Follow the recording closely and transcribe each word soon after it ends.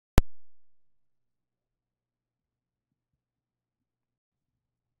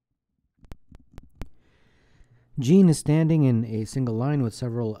Jean is standing in a single line with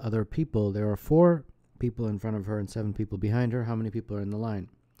several other people. There are 4 people in front of her and 7 people behind her. How many people are in the line?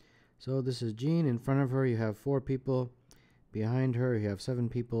 So this is Jean. In front of her you have 4 people. Behind her you have 7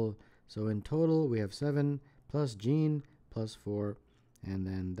 people. So in total we have 7 plus Jean plus 4. And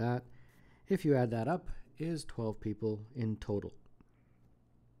then that, if you add that up, is 12 people in total.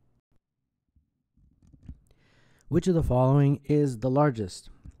 Which of the following is the largest?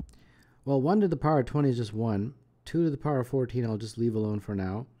 Well, 1 to the power of 20 is just 1. 2 to the power of 14 I'll just leave alone for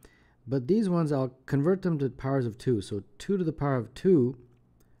now. But these ones I'll convert them to powers of 2. So 2 to the power of 2,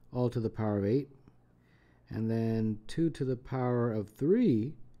 all to the power of 8. And then 2 to the power of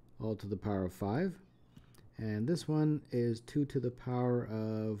 3, all to the power of 5. And this one is 2 to the power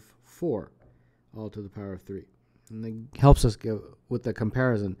of 4, all to the power of 3. And it helps us with the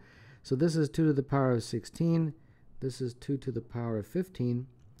comparison. So this is 2 to the power of 16. This is 2 to the power of 15.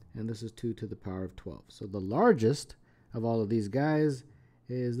 And this is 2 to the power of 12. So the largest of all of these guys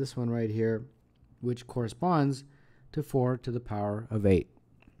is this one right here, which corresponds to 4 to the power of 8.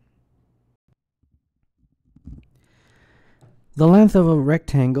 The length of a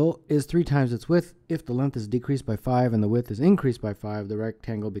rectangle is 3 times its width. If the length is decreased by 5 and the width is increased by 5, the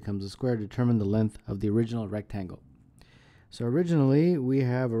rectangle becomes a square. Determine the length of the original rectangle. So originally we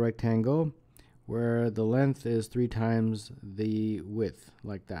have a rectangle where the length is 3 times the width,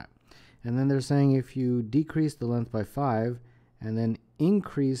 like that. And then they're saying if you decrease the length by 5 and then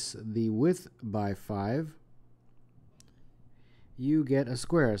increase the width by 5, you get a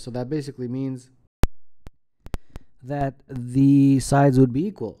square. So that basically means that the sides would be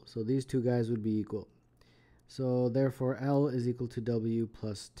equal. So these 2 guys would be equal. So therefore L is equal to W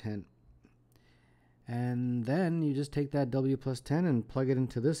plus 10. And then you just take that W plus 10 and plug it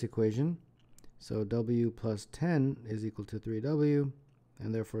into this equation. So W plus 10 is equal to 3W,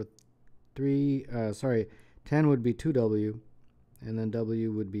 and therefore 10 would be 2W, and then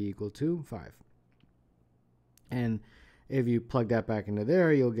W would be equal to 5. And if you plug that back into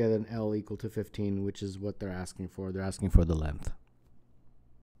there, you'll get an L equal to 15, which is what they're asking for. They're asking for the length.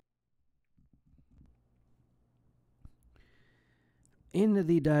 In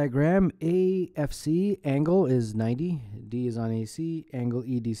the diagram, AFC angle is 90, D is on AC, angle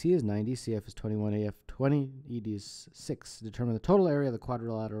EDC is 90, CF is 21, AF 20, ED is 6. Determine the total area of the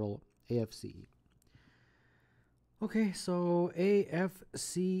quadrilateral AFCE. Okay, so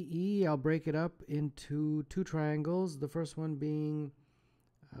AFCE, I'll break it up into 2 triangles. The first one being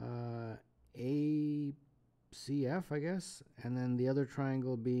ACF, I guess, and then the other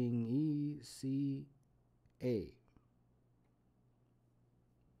triangle being ECA.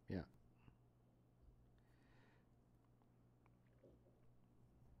 Yeah.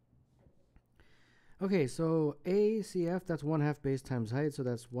 Okay, so ACF, that's 1/2 base times height, so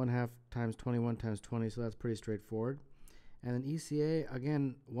that's 1/2 times 21 times 20, so that's pretty straightforward. And then ECA,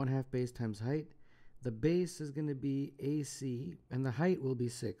 again, 1/2 base times height. The base is going to be AC, and the height will be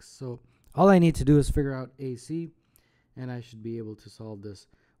 6. So all I need to do is figure out AC, and I should be able to solve this.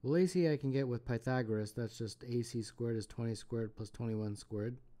 Well, AC I can get with Pythagoras. That's just AC squared is 20 squared plus 21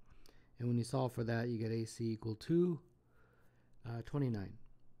 squared. And when you solve for that, you get AC equal to 29.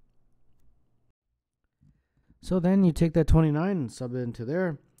 So then you take that 29 and sub it into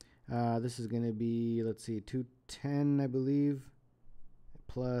there. This is going to be, let's see, 210, I believe,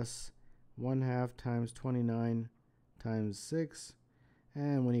 plus 1/2 times 29 times 6.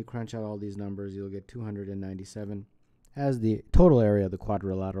 And when you crunch out all these numbers, you'll get 297 as the total area of the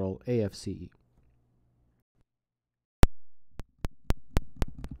quadrilateral AFCE.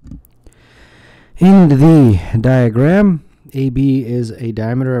 In the diagram, AB is a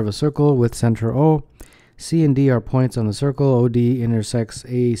diameter of a circle with center O. C and D are points on the circle. OD intersects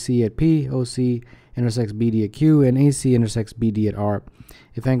AC at P, OC intersects BD at Q, and AC intersects BD at R.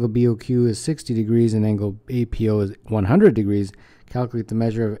 If angle BOQ is 60 degrees and angle APO is 100 degrees, calculate the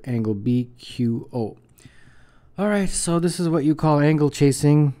measure of angle BQO. Alright, so this is what you call angle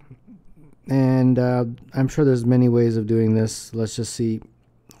chasing, and I'm sure there's many ways of doing this. Let's just see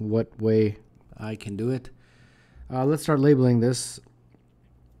what way I can do it. Let's start labeling this.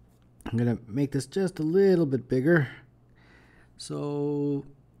 I'm going to make this just a little bit bigger. So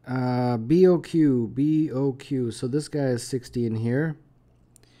BOQ. So this guy is 60 in here.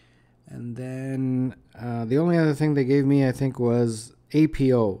 And then the only other thing they gave me, I think, was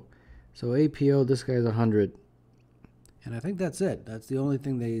APO. So APO, this guy is 100. And I think that's it. That's the only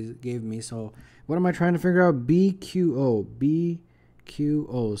thing they gave me. So what am I trying to figure out? BQO.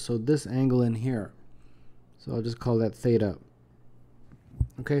 BQO. So this angle in here. So I'll just call that theta.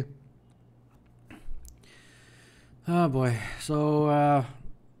 Okay. Oh boy. So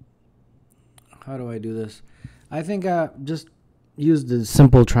how do I do this? I think just use the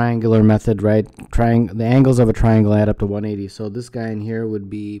simple triangular method, right? The angles of a triangle add up to 180. So this guy in here would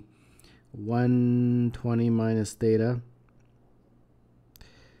be 120 minus theta.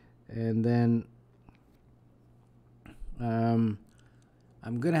 And then I'm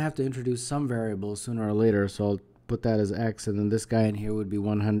going to have to introduce some variables sooner or later, so I'll put that as x, and then this guy in here would be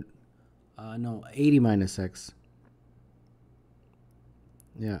 80 minus x.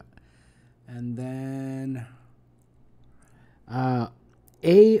 Yeah. And then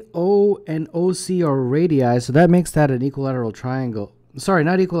AO and OC are radii, so that makes that an equilateral triangle. Sorry,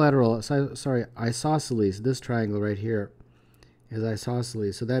 not equilateral. Sorry, isosceles. This triangle right here is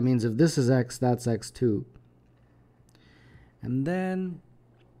isosceles. So that means if this is x, that's x too. And then,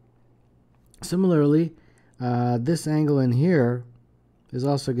 similarly, this angle in here is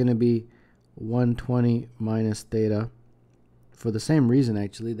also going to be 120 minus theta, for the same reason,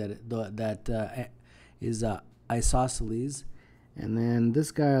 actually, that is isosceles. And then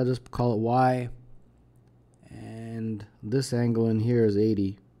this guy, I'll just call it y. And this angle in here is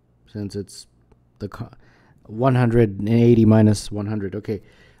 80, since it's the 180 minus 100. Okay,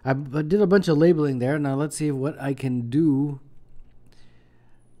 I did a bunch of labeling there. Now let's see what I can do.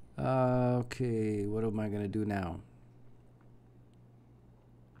 Okay, what am I going to do now?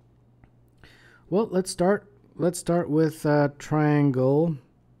 Well, let's start with triangle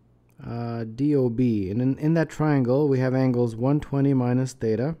DOB. And in that triangle, we have angles 120 minus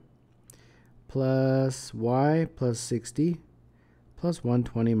theta plus y plus 60 plus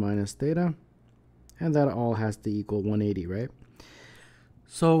 120 minus theta. And that all has to equal 180, right?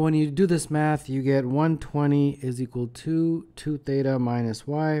 So when you do this math, you get 120 is equal to 2 theta minus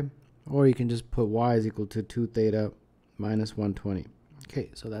y, or you can just put y is equal to 2 theta minus 120.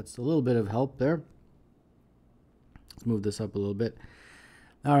 Okay, so that's a little bit of help there. Let's move this up a little bit.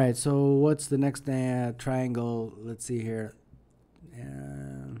 All right, so what's the next triangle? Let's see here.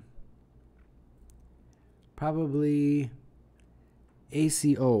 Probably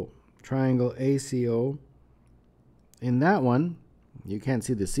ACO, triangle ACO. In that one, you can't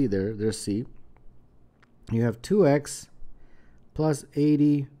see the C there. There's C. You have 2x plus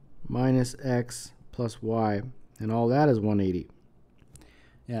 80 minus x plus y, and all that is 180.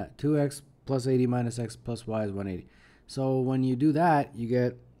 Yeah, 2x plus 80 minus x plus y is 180. So when you do that, you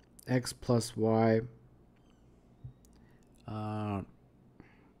get x plus y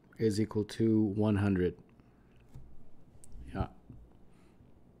is equal to 100. Yeah.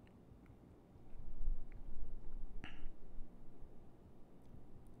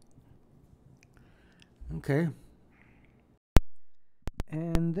 Okay.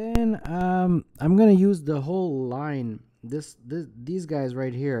 And then I'm going to use the whole line. These guys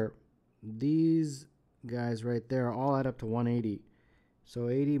right here, these guys right there all add up to 180. So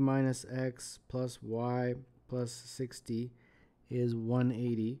 80 minus x plus y plus 60 is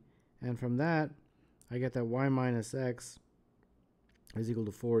 180. And from that, I get that y minus x is equal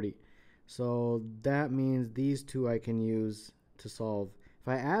to 40. So that means these two I can use to solve. If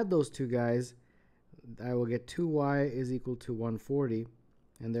I add those two guys, I will get 2y is equal to 140,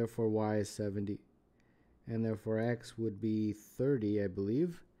 and therefore y is 70. And therefore x would be 30, I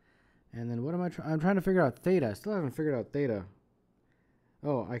believe. And then what am I trying? I'm trying to figure out theta. I still haven't figured out theta.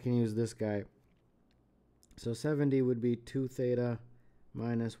 Oh, I can use this guy. So 70 would be 2 theta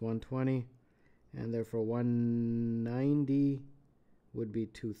minus 120, and therefore 190 would be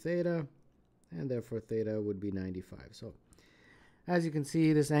 2 theta, and therefore theta would be 95. So as you can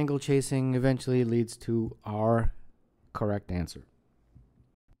see, this angle chasing eventually leads to our correct answer.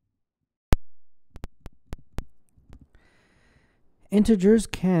 Integers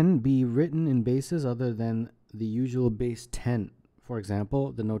can be written in bases other than the usual base 10. For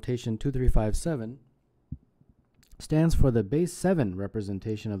example, the notation 2357 stands for the base 7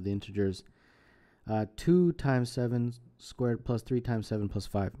 representation of the integers 2 times 7 squared plus 3 times 7 plus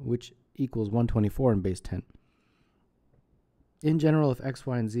 5, which equals 124 in base 10. In general, if x,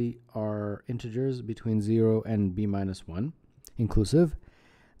 y, and z are integers between 0 and b minus 1 inclusive,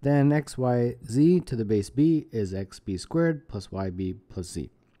 then x, y, z to the base b is xb squared plus yb plus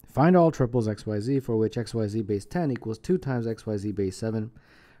z. Find all triples x, y, z for which x, y, z base 10 equals 2 times x, y, z base 7,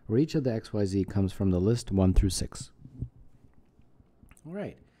 where each of the x, y, z comes from the list 1 through 6. All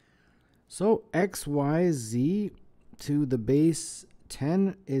right. So x, y, z to the base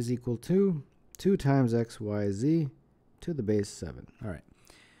 10 is equal to 2 times x, y, z to the base 7. All right.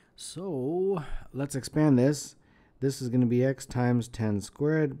 So let's expand this. This is going to be x times 10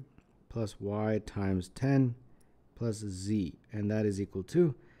 squared plus y times 10 plus z. And that is equal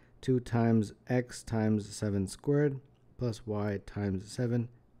to 2 times x times 7 squared plus y times 7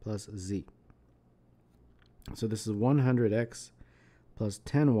 plus z. So this is 100x plus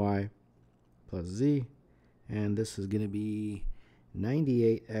 10y plus z, and this is going to be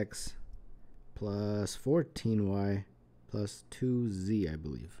 98x plus 14y plus 2z, I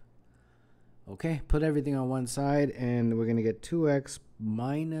believe. Okay, put everything on one side, and we're going to get 2x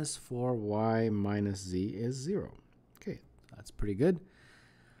minus 4y minus z is 0. Okay, that's pretty good.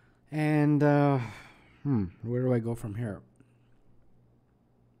 And where do I go from here?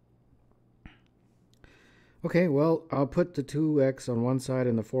 Okay, well, I'll put the 2x on one side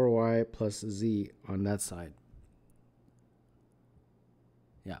and the 4y plus z on that side.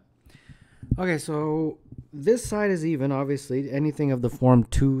 Yeah. Okay, so this side is even, obviously. Anything of the form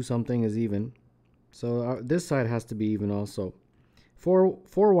 2 something is even. So this side has to be even also.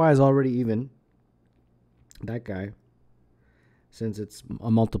 4y is already even. That guy. Since it's a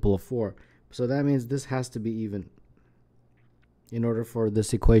multiple of 4. So that means this has to be even in order for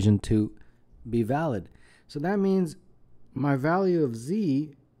this equation to be valid. So that means my value of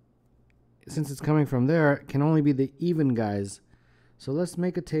z, since it's coming from there, can only be the even guys. So let's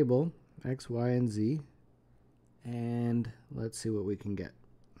make a table, x, y, and z, and let's see what we can get.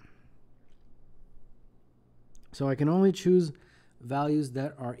 So I can only choose values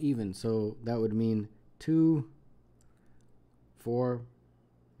that are even. So that would mean 2, 4,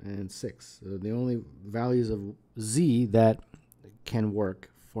 and 6. So the only values of z that can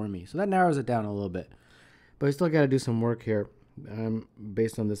work for me. So that narrows it down a little bit. But I still got to do some work here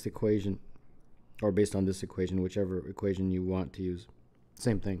based on this equation, or based on this equation, whichever equation you want to use.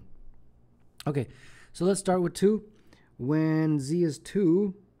 Same thing. Okay, so let's start with 2. When z is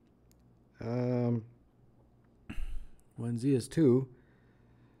 2,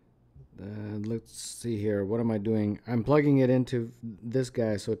 let's see here. What am I doing? I'm plugging it into this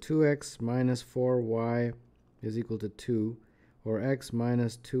guy. So 2x minus 4y is equal to 2, or x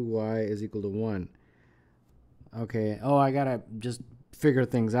minus 2y is equal to 1. Okay, oh, I gotta just figure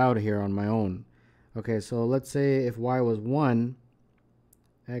things out here on my own. Okay, so let's say if y was 1,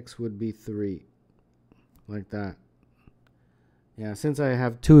 x would be 3, like that. Yeah, since I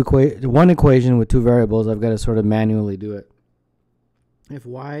have one equation with 2 variables, I've got to sort of manually do it. If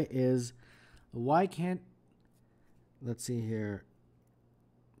y can't, let's see here.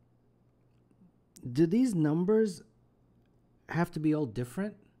 Do these numbers have to be all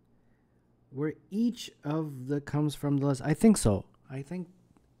different? Where each of the comes from the list? I think so. I think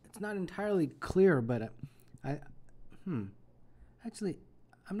it's not entirely clear, but actually,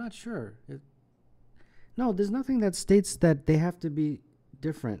 I'm not sure. No, there's nothing that states that they have to be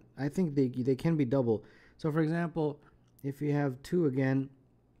different. I think they can be double. So for example, if you have 2 again,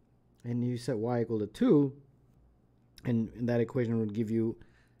 and you set y equal to 2, and that equation would give you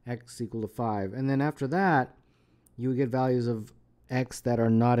x equal to 5. And then after that, you would get values of x that are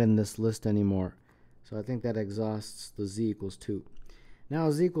not in this list anymore. So I think that exhausts the z equals 2.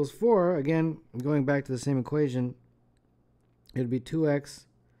 Now z equals 4, again, going back to the same equation, it would be 2x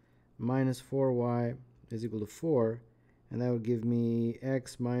minus 4y is equal to 4, and that would give me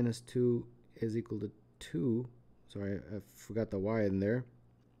x minus 2 is equal to 2. Sorry, I forgot the y in there.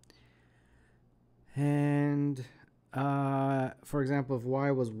 And for example, if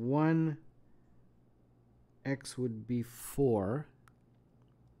y was 1, x would be 4.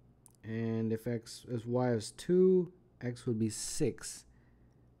 And if y is 2, x would be 6.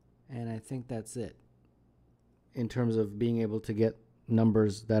 And I think that's it in terms of being able to get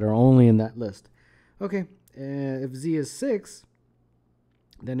numbers that are only in that list. Okay, if z is 6,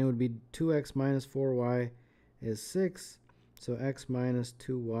 then it would be 2x minus 4y is 6. So x minus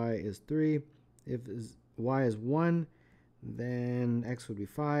 2y is 3. If y is 1, then x would be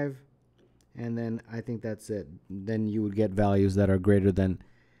 5. And then I think that's it. Then you would get values that are greater than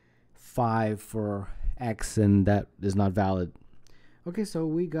 5 for x, and that is not valid. Okay, so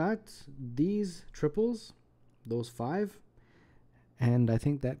we got these triples, those 5, and I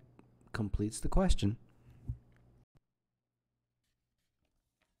think that completes the question.